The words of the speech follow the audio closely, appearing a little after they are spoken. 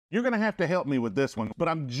You're going to have to help me with this one, but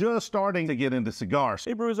I'm just starting to get into cigars.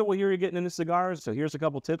 Hey, Bruiser, well, here you're getting into cigars, so here's a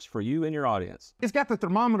couple tips for you and your audience. It's got the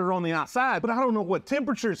thermometer on the outside, but I don't know what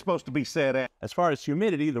temperature it's supposed to be set at. As far as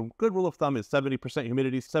humidity, the good rule of thumb is 70%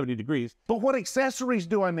 humidity, 70 degrees. But what accessories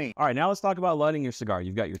do I need? All right, now let's talk about lighting your cigar.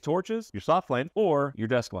 You've got your torches, Your soft flame, or your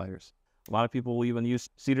desk lighters. A lot of people will even use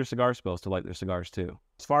cedar cigar spills to light their cigars too.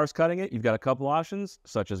 As far as cutting it, you've got a couple options,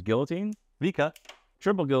 such as guillotine, V-cut.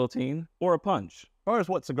 triple guillotine, or a punch. As far as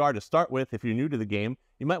what cigar to start with, if you're new to the game,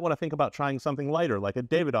 you might want to think about trying something lighter like a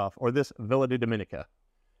Davidoff or this Villa de Dominica.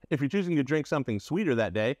 If you're choosing to drink something sweeter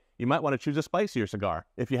that day, you might want to choose a spicier cigar.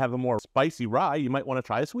 If you have a more spicy rye, you might want to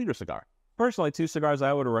try a sweeter cigar. Personally, two cigars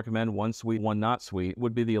I would recommend, one sweet, one not sweet,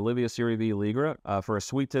 would be the Olivia Serie V Ligra. For a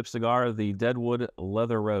sweet tip cigar, the Deadwood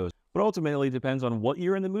Leather Rose. But ultimately, it depends on what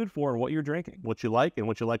you're in the mood for and what you're drinking. What you like and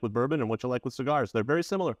what you like with bourbon and what you like with cigars. They're very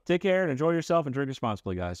similar. Take care and enjoy yourself and drink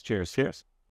responsibly, guys. Cheers. Cheers.